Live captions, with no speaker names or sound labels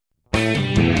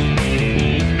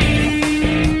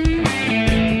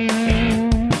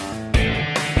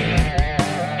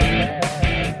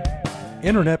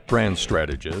Internet brand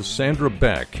strategist Sandra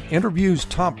Beck interviews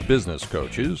top business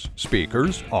coaches,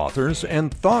 speakers, authors,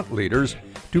 and thought leaders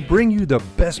to bring you the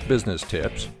best business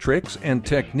tips, tricks, and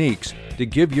techniques to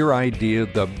give your idea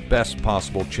the best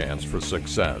possible chance for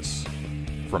success.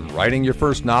 From writing your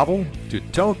first novel, to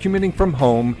telecommuting from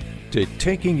home, to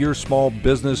taking your small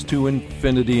business to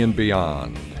infinity and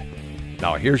beyond.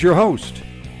 Now here's your host,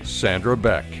 Sandra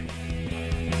Beck.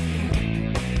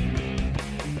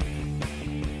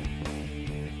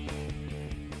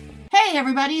 Hey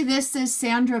everybody, this is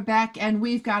Sandra Beck and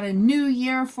we've got a new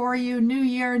year for you, new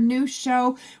year, new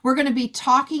show. We're going to be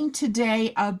talking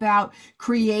today about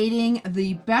creating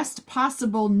the best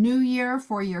possible new year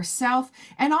for yourself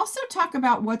and also talk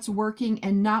about what's working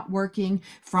and not working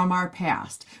from our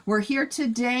past. We're here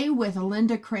today with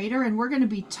Linda Crater and we're going to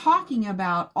be talking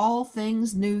about all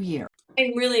things new year.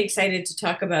 I'm really excited to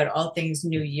talk about all things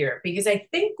new year because I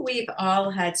think we've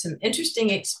all had some interesting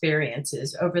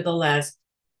experiences over the last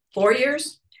 4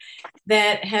 years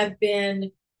that have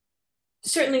been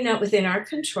certainly not within our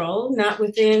control, not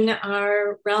within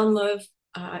our realm of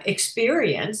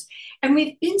experience. And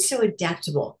we've been so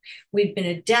adaptable. We've been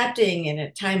adapting in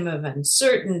a time of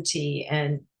uncertainty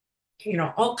and,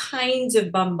 all kinds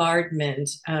of bombardment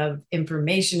of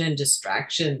information and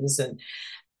distractions. And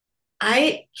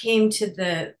I came to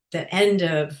the end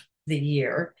of the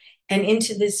year and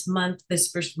into this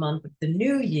first month of the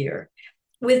new year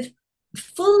with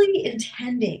fully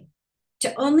intending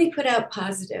to only put out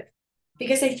positive,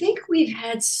 because I think we've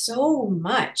had so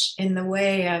much in the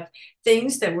way of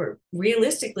things that were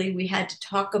realistically we had to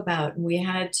talk about and we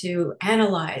had to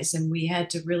analyze and we had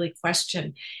to really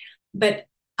question. But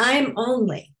I'm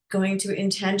only going to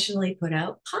intentionally put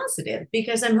out positive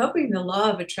because I'm hoping the law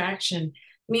of attraction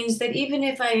means that even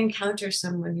if I encounter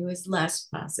someone who is less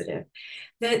positive,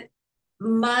 that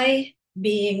my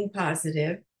being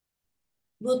positive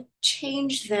will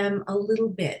change them a little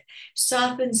bit,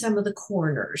 soften some of the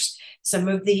corners, some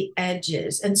of the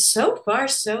edges. And so far,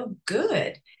 so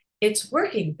good. It's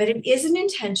working, but it is an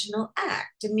intentional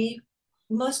act. To me,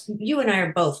 you and I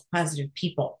are both positive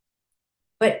people,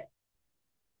 but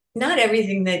not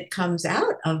everything that comes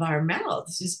out of our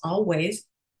mouths is always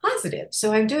positive.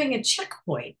 So I'm doing a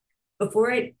checkpoint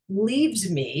before it leaves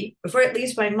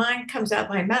my mind comes out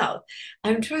my mouth.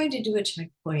 I'm trying to do a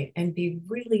checkpoint and be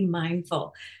really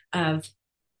mindful of,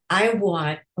 I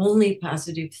want only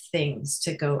positive things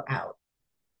to go out.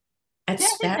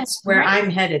 That's where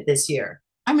I'm headed this year.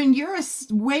 I mean, you're a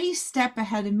way step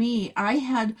ahead of me. I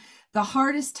had the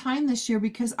hardest time this year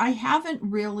because I haven't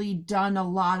really done a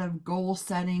lot of goal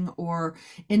setting or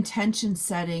intention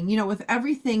setting, with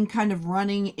everything kind of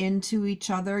running into each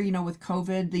other, with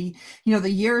COVID, the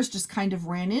years just kind of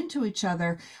ran into each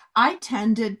other. I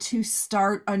tended to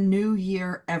start a new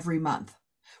year every month,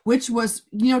 which was,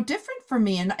 different for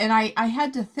me. And I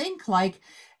had to think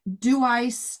do I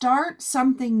start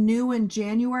something new in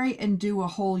January and do a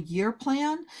whole year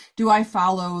plan? Do I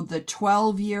follow the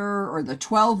 12-year or the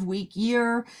 12-week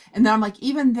year? And then I'm like,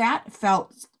 even that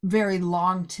felt very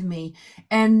long to me.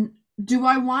 And do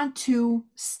I want to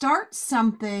start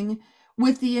something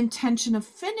with the intention of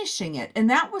finishing it?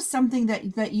 And that was something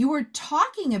that you were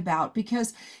talking about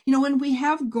because, when we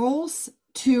have goals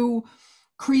to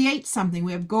create something,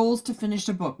 we have goals to finish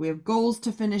a book, we have goals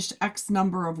to finish X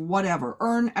number of whatever,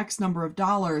 earn X number of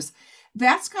dollars,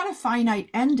 that's got a finite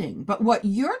ending. But what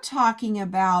you're talking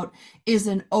about is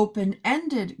an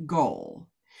open-ended goal.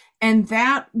 And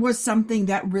that was something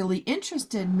that really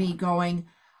interested me, going,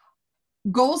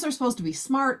 goals are supposed to be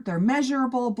smart, they're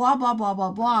measurable, blah, blah, blah,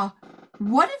 blah, blah.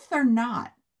 What if they're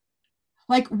not?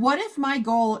 What if my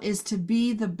goal is to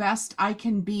be the best I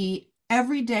can be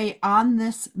every day on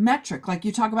this metric? Like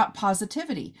you talk about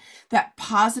positivity, that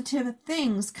positive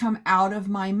things come out of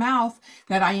my mouth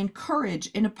that I encourage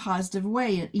in a positive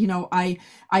way.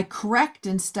 I correct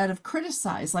instead of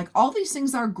criticize. All these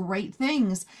things are great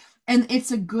things and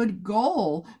it's a good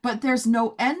goal, but there's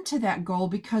no end to that goal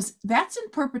because that's in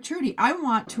perpetuity. I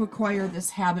want to acquire this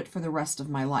habit for the rest of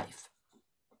my life.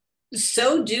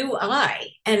 So do I.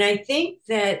 And I think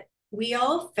that we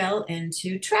all fell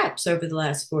into traps over the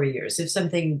last 4 years. If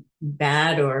something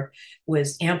bad or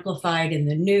was amplified in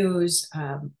the news,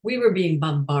 we were being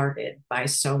bombarded by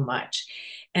so much.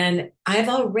 And I've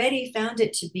already found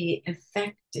it to be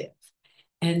effective.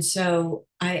 And so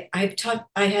I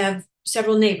have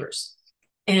several neighbors,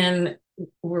 and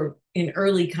we're in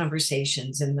early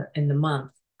conversations in the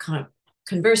month,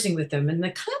 conversing with them. And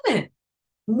the comment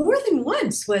more than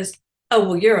once was, "Oh,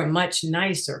 well, you're a much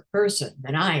nicer person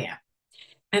than I am."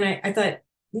 And I thought,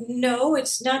 no,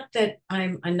 it's not that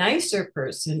I'm a nicer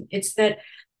person. It's that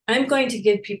I'm going to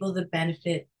give people the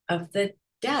benefit of the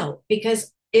doubt,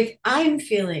 because if I'm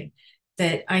feeling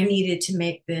that I needed to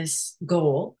make this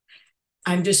goal,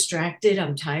 I'm distracted,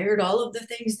 I'm tired, all of the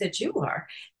things that you are,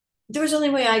 there was only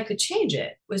way I could change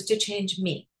it was to change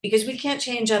me, because we can't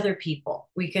change other people.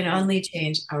 We can only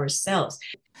change ourselves.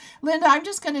 Linda, I'm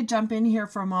just going to jump in here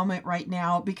for a moment right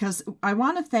now because I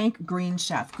want to thank Green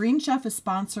Chef. Green Chef is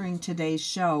sponsoring today's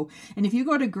show. And if you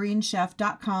go to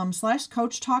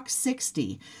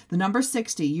greenchef.com/CoachTalk60, the number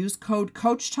 60, use code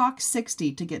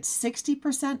CoachTalk60 to get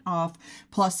 60% off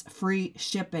plus free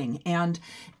shipping. And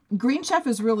Green Chef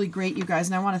is really great, you guys,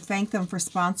 and I want to thank them for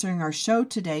sponsoring our show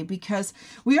today because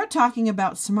we are talking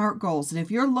about SMART goals. And if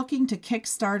you're looking to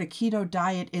kickstart a keto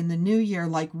diet in the new year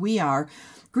like we are,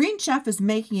 Green Chef is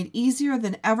making it easier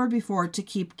than ever before to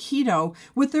keep keto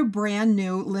with their brand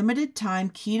new limited time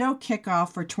keto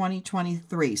kickoff for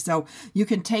 2023. So you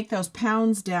can take those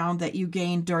pounds down that you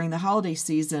gained during the holiday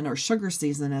season, or sugar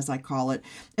season as I call it.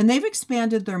 And they've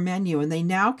expanded their menu, and they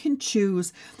now can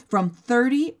choose from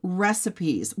 30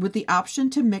 recipes with the option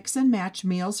to mix and match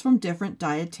meals from different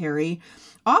dietary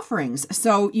offerings.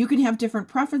 So you can have different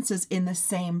preferences in the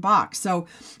same box. So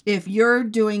if you're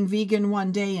doing vegan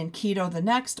one day and keto the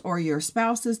next, or your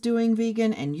spouse is doing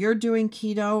vegan and you're doing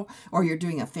keto, or you're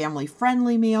doing a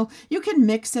family-friendly meal, you can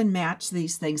mix and match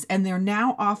these things. And they're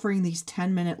now offering these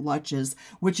 10-minute lunches,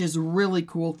 which is really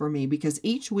cool for me because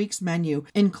each week's menu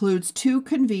includes 2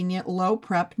 convenient,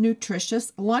 low-prep,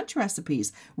 nutritious lunch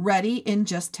recipes ready in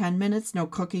just 10 minutes, no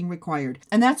cooking required.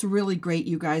 And that's really great,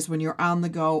 you guys, when you're on the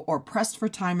go or pressed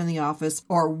for time in the office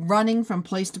or running from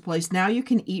place to place. Now you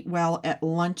can eat well at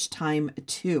lunchtime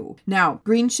too. Now,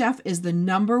 Green Chef is the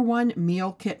 #1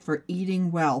 meal kit for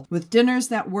eating well, with dinners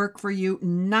that work for you,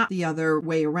 not the other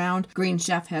way around. Green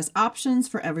Chef has options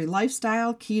for every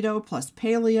lifestyle: keto plus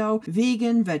paleo,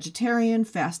 vegan, vegetarian,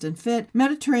 fast and fit,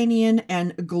 Mediterranean,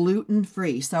 and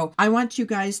gluten-free. So I want you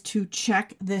guys to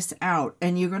check this out,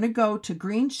 and you're going to go to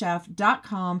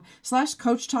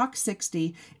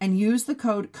greenchef.com/CoachTalk60 and use the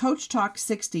code CoachTalk60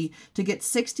 to get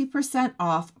 60%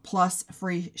 off plus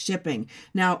free shipping.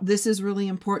 Now, this is really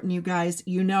important, you guys.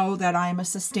 You know that I'm a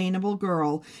sustainable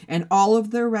girl, and all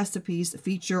of their recipes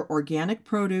feature organic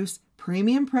produce,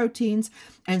 premium proteins,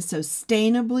 and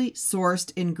sustainably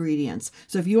sourced ingredients.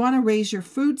 So if you want to raise your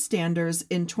food standards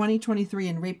in 2023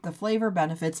 and reap the flavor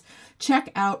benefits,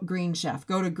 check out Green Chef.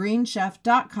 Go to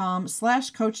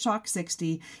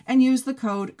greenchef.com/CoachTalk60 and use the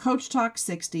code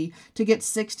CoachTalk60 to get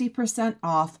 60%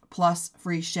 off plus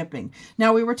free shipping.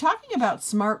 Now, we were talking about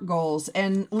SMART goals,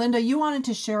 and Linda, you wanted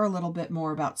to share a little bit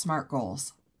more about SMART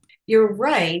goals. You're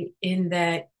right in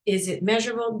that, is it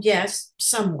measurable? Yes,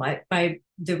 somewhat, by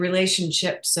the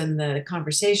relationships and the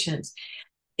conversations.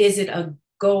 Is it a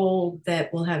goal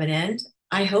that will have an end?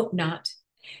 I hope not.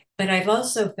 But I've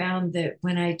also found that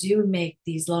when I do make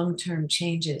these long-term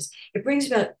changes, it brings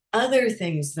about other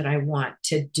things that I want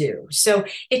to do. So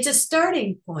it's a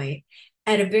starting point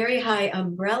at a very high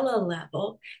umbrella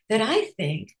level that I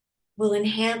think will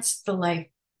enhance the life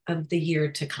of the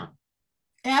year to come.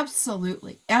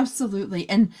 Absolutely. Absolutely.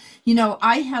 And, you know,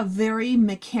 I have very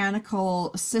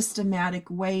mechanical,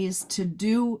 systematic ways to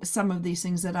do some of these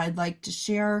things that I'd like to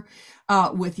share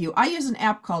with you. I use an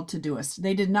app called Todoist.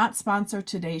 They did not sponsor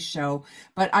today's show,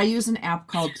 but I use an app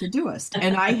called Todoist,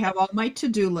 and I have all my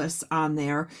to-do lists on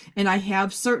there, and I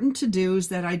have certain to-dos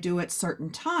that I do at certain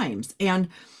times. And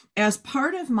as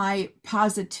part of my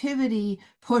positivity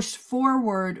push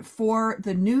forward for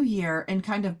the new year and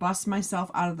kind of bust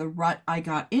myself out of the rut I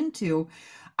got into,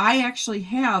 I actually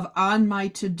have on my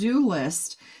to-do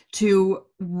list to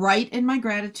write in my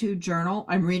gratitude journal.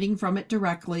 I'm reading from it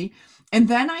directly. And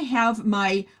then I have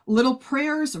my little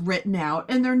prayers written out,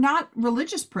 and they're not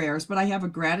religious prayers, but I have a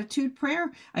gratitude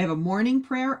prayer, I have a morning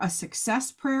prayer, a success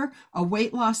prayer, a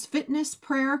weight loss fitness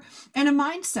prayer, and a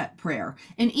mindset prayer.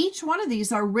 And each one of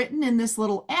these are written in this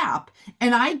little app,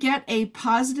 and I get a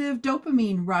positive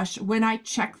dopamine rush when I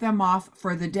check them off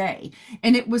for the day.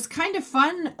 And it was kind of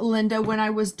fun, Linda, when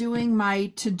I was doing my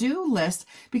to-do list,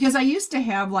 because I used to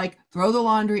have like throw the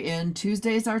laundry in,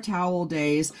 Tuesdays are towel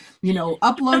days, you know,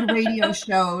 upload radio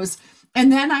shows. And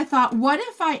then I thought, what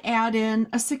if I add in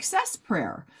a success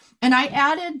prayer? And I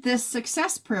added this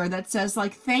success prayer that says,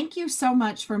 like, thank you so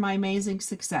much for my amazing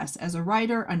success as a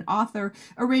writer, an author,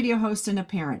 a radio host, and a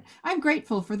parent. I'm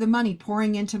grateful for the money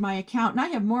pouring into my account, and I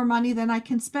have more money than I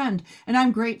can spend. And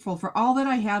I'm grateful for all that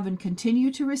I have and continue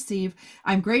to receive.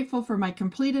 I'm grateful for my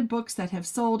completed books that have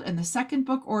sold and the second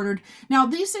book ordered. Now,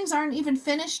 these things aren't even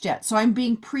finished yet, so I'm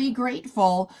being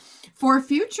pre-grateful for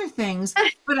future things.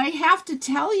 But I have to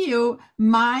tell you,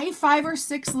 my 5 or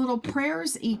 6 little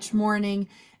prayers each morning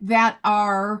that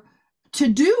are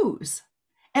to-dos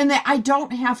and that I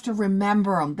don't have to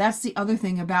remember them. That's the other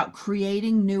thing about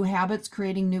creating new habits,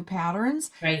 creating new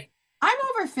patterns. Right. I'm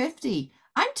over 50.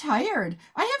 I'm tired.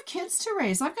 I have kids to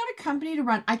raise. I've got a company to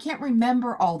run. I can't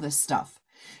remember all this stuff.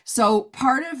 So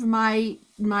part of my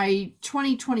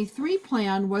 2023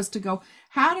 plan was to go,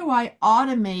 how do I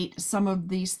automate some of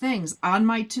these things? On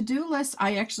my to-do list,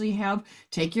 I actually have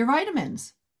take your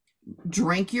vitamins,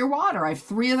 drink your water. I have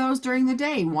 3 of those during the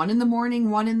day, 1 in the morning,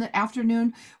 1 in the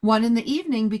afternoon, 1 in the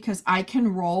evening, because I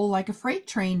can roll like a freight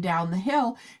train down the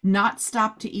hill, not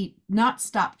stop to eat, not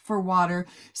stop for water.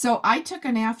 So I took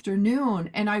an afternoon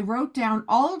and I wrote down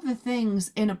all of the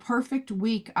things in a perfect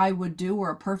week I would do, or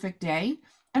a perfect day,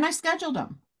 and I scheduled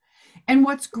them. And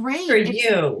what's great, For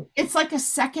you. it's like a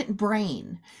second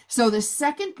brain. So the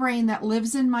second brain that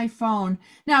lives in my phone.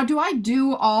 Now, do I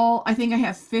do all, I think I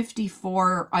have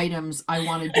 54 items I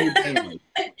want to do daily.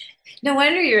 No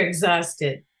wonder you're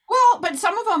exhausted. Well, but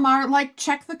some of them are like,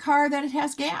 check the car that it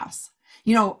has gas.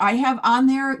 I have on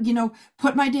there,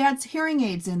 put my dad's hearing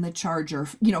aids in the charger,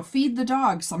 feed the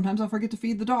dogs. Sometimes I'll forget to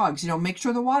feed the dogs, make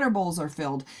sure the water bowls are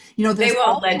filled. They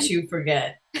won't let you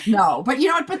forget. No, but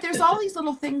but there's all these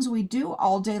little things we do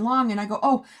all day long. And I go,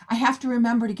 oh, I have to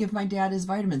remember to give my dad his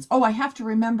vitamins. Oh, I have to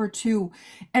remember to.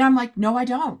 And I'm like, no, I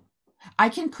don't. I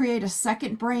can create a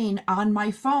second brain on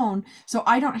my phone so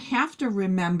I don't have to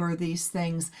remember these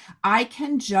things. I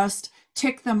can just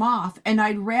tick them off. And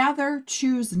I'd rather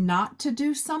choose not to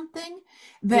do something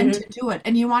than to do it.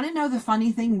 And you want to know the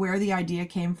funny thing where the idea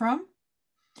came from?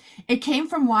 It came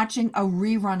from watching a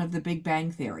rerun of The Big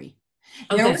Bang Theory.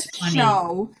 Oh, There that's was a funny.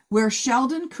 show where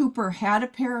Sheldon Cooper had a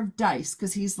pair of dice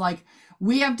because he's like,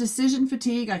 we have decision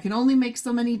fatigue. I can only make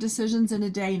so many decisions in a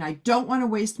day, and I don't want to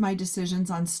waste my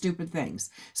decisions on stupid things.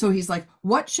 So he's like,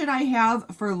 what should I have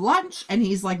for lunch? And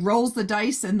he's like, rolls the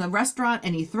dice in the restaurant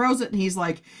and he throws it and he's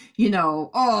like,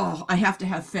 oh, I have to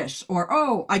have fish, or,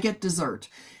 oh, I get dessert.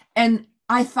 And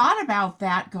I thought about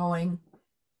that going,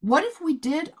 what if we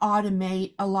did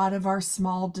automate a lot of our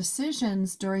small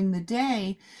decisions during the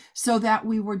day so that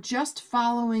we were just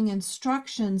following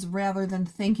instructions rather than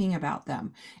thinking about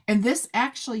them? And this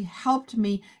actually helped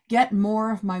me get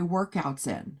more of my workouts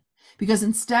in, because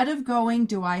instead of going,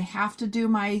 do I have to do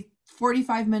my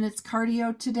 45 minutes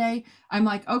cardio today? I'm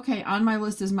like, okay, on my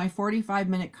list is my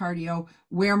 45-minute cardio.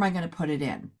 Where am I going to put it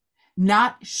in?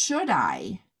 Not should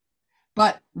I,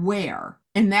 but where?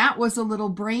 And that was a little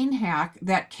brain hack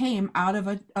that came out of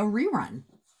a rerun.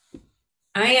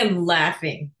 I am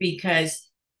laughing because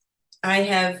I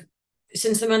have,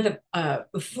 since the month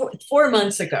of 4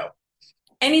 months ago,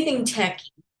 anything tech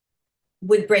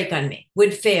would break on me,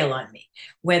 would fail on me,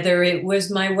 whether it was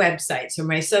my websites or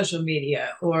my social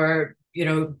media or,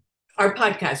 our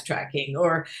podcast tracking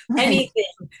or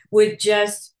anything would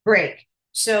just break.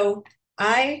 So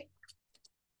I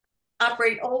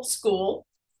operate old school.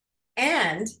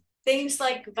 And things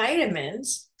like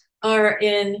vitamins are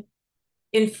in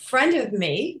front of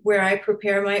me where I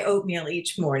prepare my oatmeal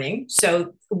each morning.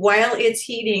 So while it's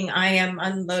heating, I am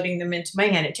unloading them into my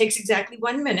hand. It takes exactly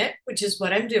 1 minute, which is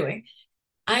what I'm doing.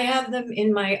 I have them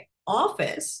in my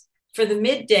office for the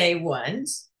midday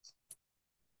ones,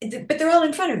 but they're all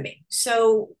in front of me.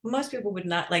 So most people would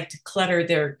not like to clutter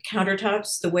their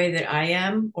countertops the way that I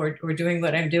am, or doing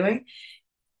what I'm doing.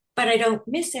 But I don't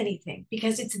miss anything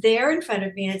because it's there in front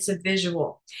of me and it's a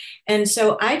visual. And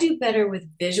so I do better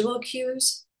with visual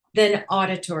cues than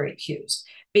auditory cues,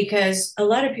 because a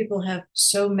lot of people have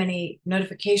so many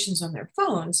notifications on their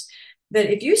phones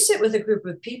that if you sit with a group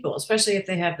of people, especially if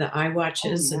they have the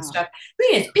iWatches and stuff,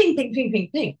 it's ping, ping, ping, ping,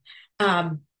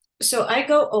 ping. So I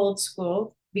go old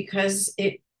school because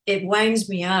it winds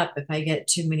me up if I get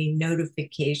too many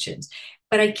notifications,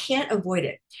 but I can't avoid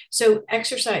it. So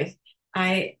exercise.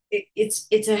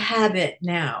 It's a habit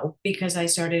now because I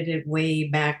started it way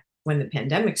back when the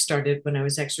pandemic started, when I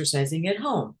was exercising at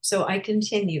home. So I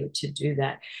continue to do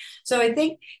that. So I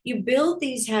think you build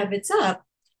these habits up,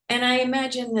 and I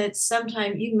imagine that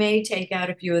sometime you may take out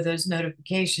a few of those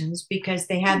notifications because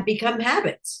they have become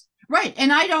habits. Right.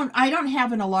 And I don't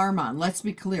have an alarm on. Let's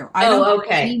be clear. I don't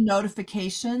have any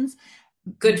notifications.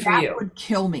 Good for you. That would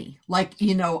kill me. Like,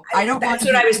 I don't. That's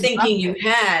what I was thinking you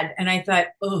had, and I thought,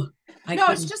 oh. No,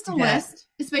 it's just a list.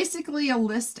 It's basically a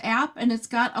list app, and it's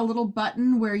got a little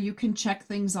button where you can check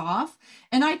things off.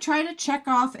 And I try to check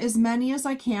off as many as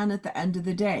I can at the end of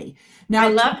the day. Now, I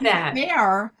love that.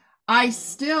 Fair, I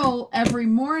still every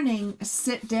morning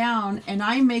sit down and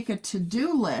I make a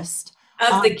to-do list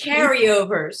of the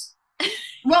carryovers.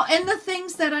 Well, and the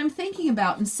things that I'm thinking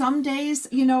about, and some days,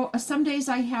 some days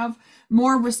I have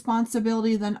more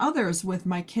responsibility than others with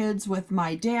my kids, with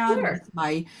my dad, Sure. with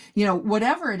my,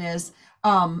 whatever it is.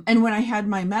 And when I had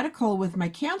my medical with my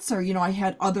cancer, I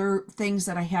had other things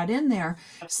that I had in there.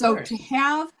 Of So to course.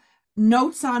 have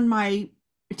notes on my,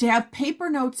 to have paper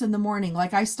notes in the morning,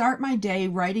 like I start my day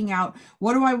writing out,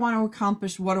 what do I want to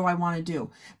accomplish? What do I want to do?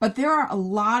 But there are a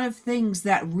lot of things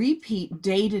that repeat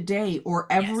day to day or Yes.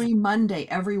 every Monday,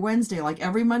 every Wednesday. Like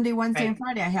every Monday, Wednesday, and Right.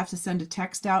 Friday, I have to send a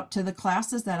text out to the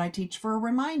classes that I teach for a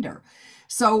reminder.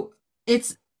 So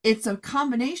it's a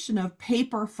combination of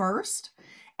paper first,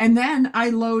 and then I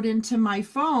load into my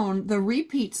phone the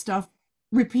repeat stuff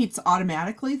repeats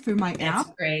automatically through my That's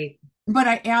app, great. but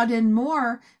I add in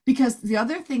more because the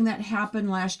other thing that happened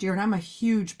last year, and I'm a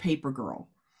huge paper girl,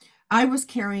 I was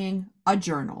carrying a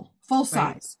journal, full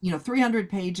Right. size, 300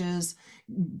 pages,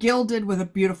 gilded with a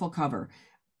beautiful cover.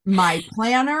 My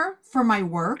planner for my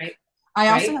work. Right. I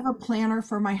also Right. have a planner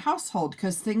for my household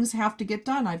because things have to get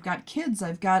done. I've got kids,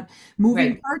 I've got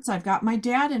moving Right. parts, I've got my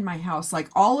dad in my house, like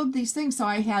all of these things. So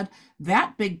I had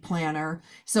that big planner.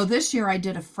 So this year I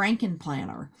did a Franken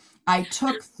planner. I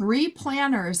took three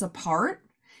planners apart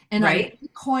and I Right.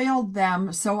 recoiled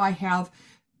them so I have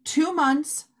 2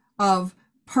 months of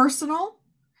personal,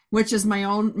 which is my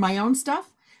own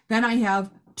stuff. Then I have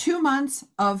 2 months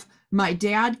of my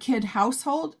dad kid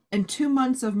household and 2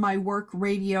 months of my work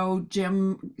radio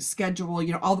gym schedule,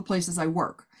 all the places I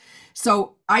work.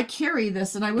 So I carry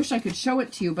this and I wish I could show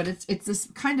it to you, but it's this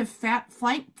kind of fat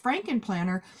Franken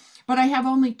planner, but I have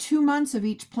only 2 months of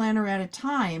each planner at a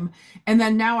time. And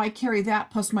then now I carry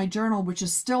that plus my journal, which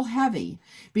is still heavy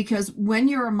because when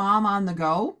you're a mom on the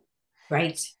go,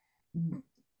 Right.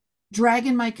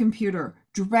 dragging my computer,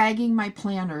 dragging my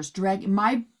planners, dragging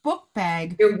my book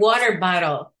bag. Your water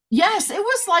bottle. Yes, it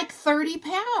was like 30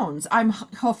 pounds. I'm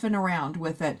hoofing around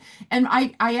with it. And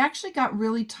I actually got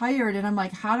really tired and I'm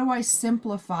like, how do I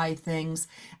simplify things?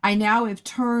 I now have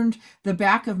turned the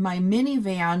back of my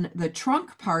minivan, the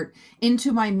trunk part,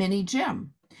 into my mini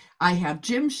gym. I have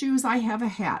gym shoes, I have a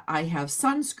hat, I have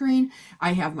sunscreen,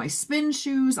 I have my spin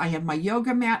shoes, I have my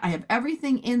yoga mat, I have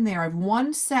everything in there. I have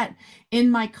one set in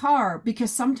my car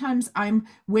because sometimes I'm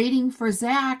waiting for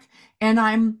Zach and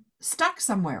I'm stuck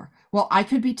somewhere. Well, I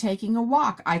could be taking a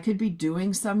walk. I could be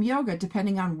doing some yoga,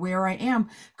 depending on where I am.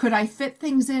 Could I fit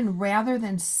things in rather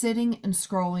than sitting and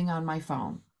scrolling on my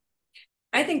phone?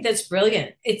 I think that's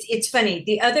brilliant. It's funny.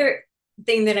 The other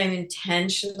thing that I'm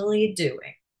intentionally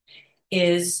doing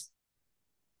is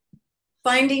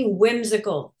finding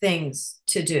whimsical things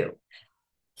to do,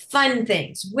 fun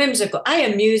things, whimsical. I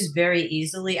amuse very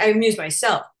easily. I amuse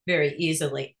myself very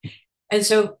easily. And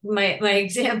so my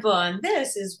example on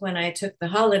this is when I took the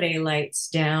holiday lights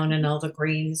down and all the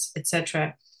greens,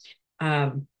 etc.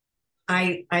 Um,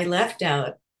 I left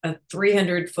out a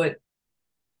 300 foot,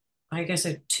 I guess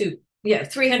a two, yeah,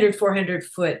 300, 400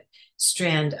 foot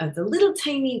strand of the little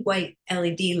tiny white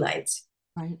LED lights.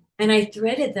 Right. And I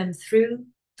threaded them through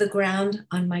the ground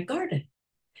on my garden,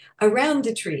 around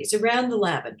the trees, around the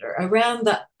lavender, around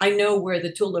I know where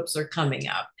the tulips are coming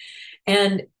up.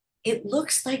 And it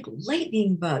looks like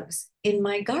lightning bugs in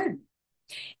my garden.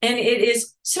 And it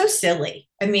is so silly.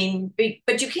 I mean,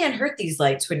 but you can't hurt these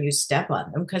lights when you step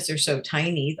on them because they're so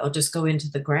tiny. They'll just go into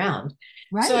the ground.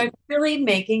 So Right. I'm really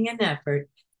making an effort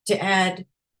to add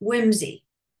whimsy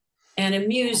and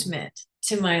amusement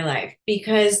to my life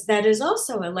because that is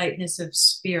also a lightness of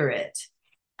spirit,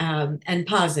 and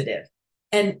positive.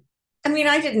 And I mean,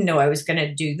 I didn't know I was going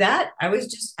to do that. I was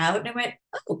just out and I went,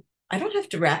 oh, I don't have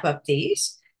to wrap up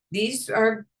these.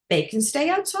 They can stay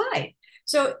outside.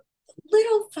 So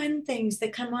little fun things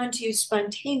that come onto you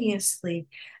spontaneously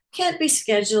can't be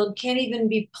scheduled, can't even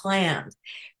be planned.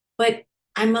 But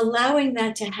I'm allowing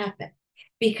that to happen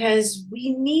because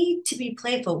we need to be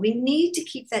playful. We need to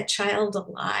keep that child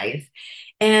alive.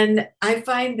 And I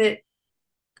find that,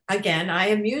 again, I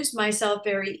amuse myself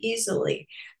very easily.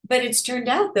 But it's turned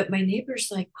out that my neighbor's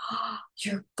like, oh,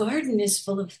 your garden is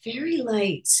full of fairy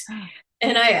lights.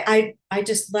 And I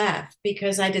just laugh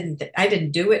because I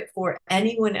didn't do it for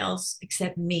anyone else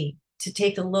except me to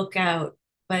take a look out,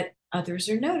 but others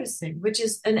are noticing, which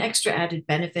is an extra added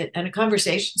benefit and a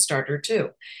conversation starter too.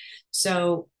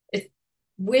 So it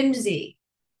whimsy,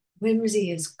 whimsy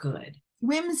is good.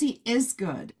 Whimsy is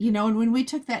good. And when we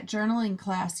took that journaling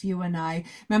class, you and I,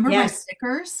 remember my Yes.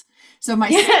 stickers? So my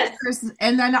Yes. stickers,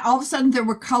 and then all of a sudden there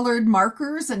were colored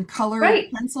markers and colored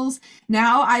Right. pencils.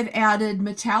 Now I've added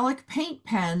metallic paint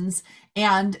pens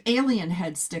and alien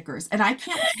head stickers. And I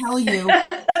can't tell you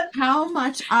how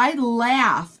much I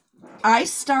laugh I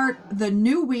start the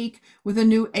new week with a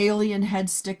new alien head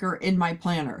sticker in my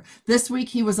planner. This week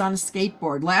he was on a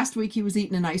skateboard. Last week he was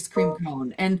eating an ice cream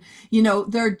cone. And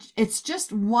it's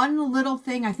just one little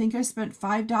thing. I think I spent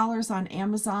 $5 on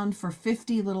Amazon for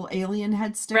 50 little alien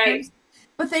head stickers. Right.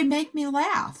 But they make me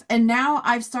laugh. And now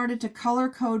I've started to color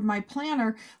code my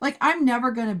planner. Like, I'm never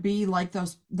going to be like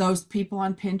those people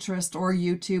on Pinterest or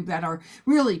YouTube that are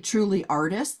really truly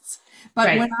artists. But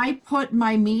Right. when I put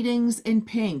my meetings in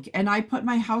pink and I put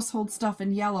my household stuff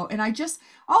in yellow, and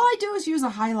all I do is use a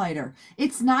highlighter.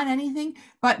 It's not anything,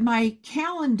 but my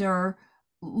calendar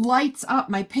lights up,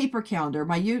 my paper calendar,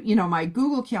 my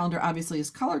Google calendar obviously is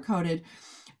color coded,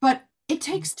 but it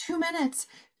takes 2 minutes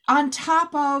on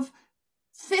top of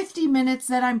 50 minutes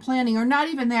that I'm planning, or not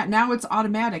even that. Now it's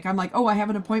automatic. I'm like, oh, I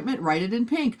have an appointment, write it in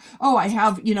pink. Oh, I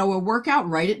have, a workout,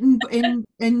 write it in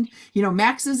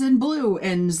Max is in blue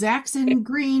and Zach's in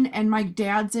green and my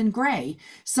dad's in gray.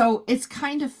 So it's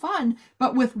kind of fun,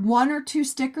 but with 1 or 2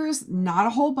 stickers, not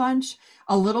a whole bunch,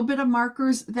 a little bit of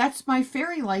markers. That's my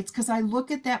fairy lights, because I look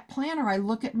at that planner, I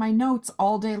look at my notes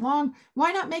all day long.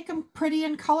 Why not make them pretty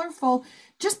and colorful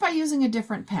just by using a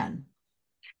different pen?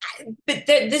 But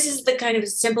this is the kind of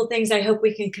simple things I hope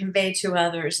we can convey to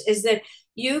others, is that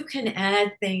you can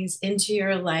add things into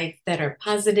your life that are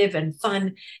positive and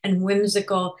fun and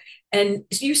whimsical, and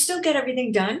you still get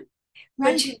everything done,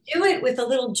 Right. but you do it with a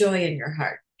little joy in your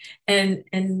heart. And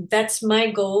that's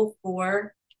my goal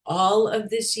for all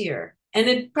of this year. And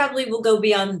it probably will go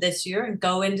beyond this year and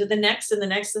go into the next and the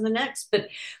next and the next, but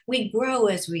we grow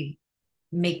as we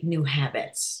make new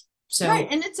habits. So Right.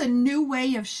 And it's a new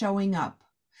way of showing up.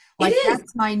 it Like, is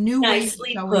that's my new way of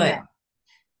nicely showing put. up.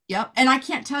 Yep. And I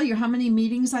can't tell you how many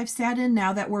meetings I've sat in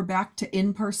now that we're back to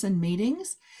in-person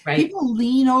meetings. Right. People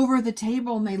lean over the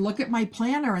table and they look at my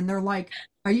planner and they're like,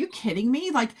 are you kidding me?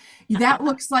 Like, that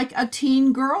looks like a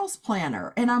teen girl's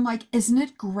planner. And I'm like, isn't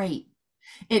it great?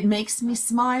 It makes me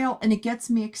smile and it gets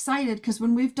me excited, because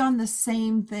when we've done the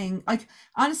same thing, like,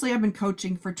 honestly, I've been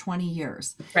coaching for 20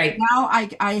 years. Right. Now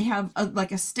I have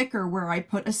a sticker where I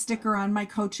put a sticker on my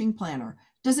coaching planner.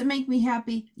 Does it make me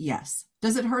happy? Yes.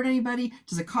 Does it hurt anybody?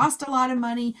 Does it cost a lot of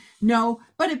money? No,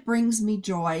 but it brings me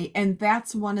joy. And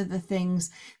that's one of the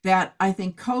things that I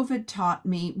think COVID taught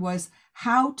me, was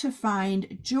how to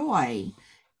find joy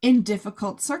in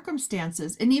difficult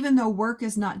circumstances. And even though work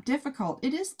is not difficult,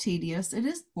 it is tedious, it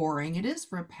is boring, it is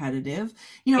repetitive.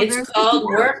 It's called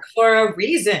work for a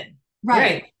reason.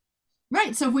 Right.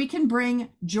 Right. So if we can bring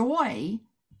joy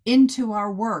into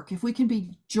our work, if we can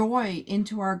be joy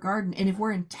into our garden, and if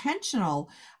we're intentional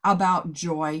about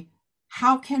joy,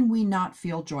 how can we not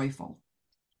feel joyful?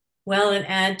 Well, and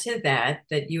add to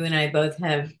that you and I both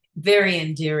have very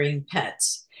endearing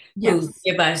pets who Yes.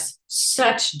 give us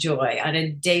such joy on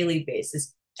a daily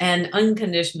basis and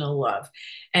unconditional love.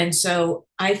 And so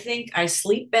I think I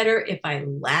sleep better if I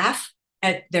laugh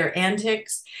at their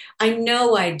antics. I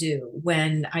know I do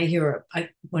when I hear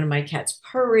one of my cats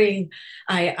purring.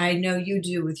 I know you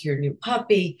do with your new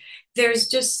puppy. There's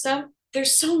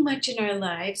so much in our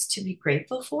lives to be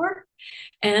grateful for.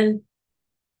 And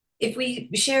if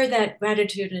we share that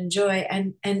gratitude and joy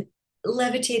and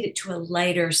levitate it to a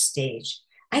lighter stage,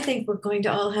 I think we're going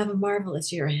to all have a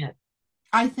marvelous year ahead.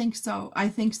 I think so. I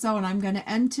think so. And I'm going to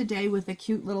end today with a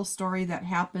cute little story that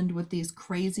happened with these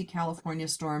crazy California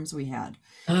storms we had.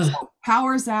 Ugh. So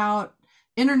power's out,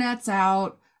 internet's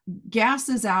out, gas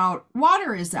is out,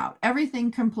 water is out. Everything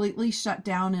completely shut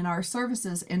down in our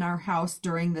services in our house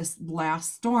during this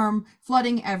last storm,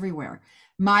 flooding everywhere.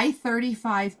 My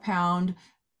 35-pound,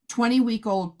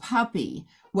 20-week-old puppy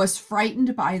was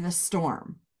frightened by the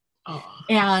storm. Oh.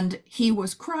 And he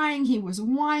was crying, he was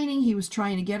whining, he was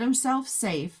trying to get himself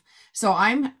safe. So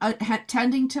I'm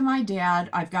tending to my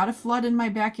dad. I've got a flood in my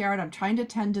backyard. I'm trying to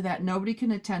tend to that. Nobody can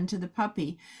attend to the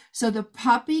puppy. So the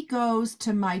puppy goes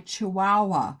to my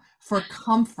Chihuahua for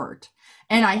comfort.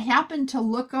 And I happened to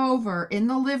look over in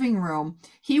the living room.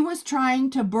 He was trying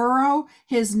to burrow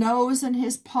his nose and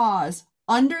his paws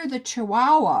under the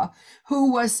Chihuahua,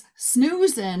 who was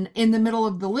snoozing in the middle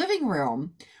of the living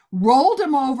room. Rolled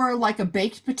him over like a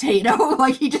baked potato.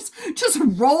 Like, he just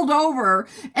rolled over,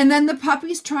 and then the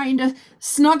puppy's trying to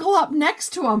snuggle up next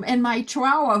to him, and my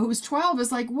Chihuahua, who's 12,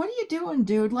 is like, what are you doing,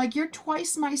 dude? Like, you're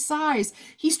twice my size.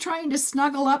 He's trying to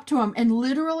snuggle up to him, and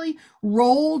literally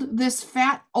rolled this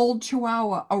fat old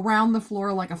Chihuahua around the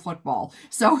floor like a football.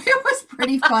 So it was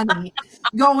pretty funny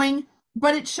going,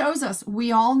 but it shows us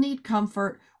we all need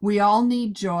comfort. We all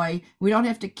need joy. We don't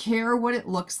have to care what it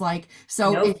looks like.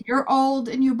 So Nope. if you're old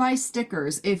and you buy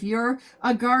stickers, if you're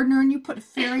a gardener and you put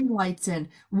fairy lights in,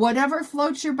 whatever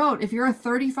floats your boat. If you're a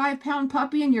 35-pound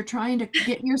puppy and you're trying to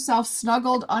get yourself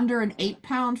snuggled under an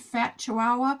 8-pound fat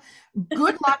chihuahua,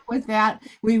 good luck with that.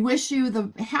 We wish you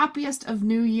the happiest of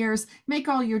New Year's. Make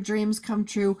all your dreams come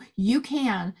true. You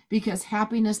can, because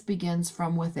happiness begins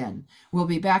from within. We'll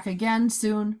be back again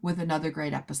soon with another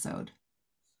great episode.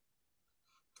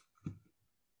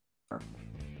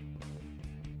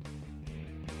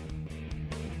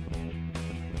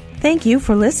 Thank you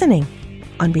for listening.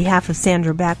 On behalf of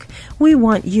Sandra Beck, we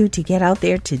want you to get out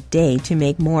there today to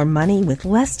make more money with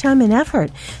less time and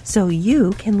effort so you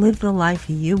can live the life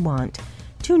you want.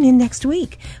 Tune in next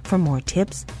week for more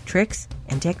tips, tricks,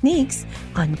 and techniques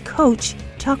on Coach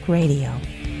Talk Radio.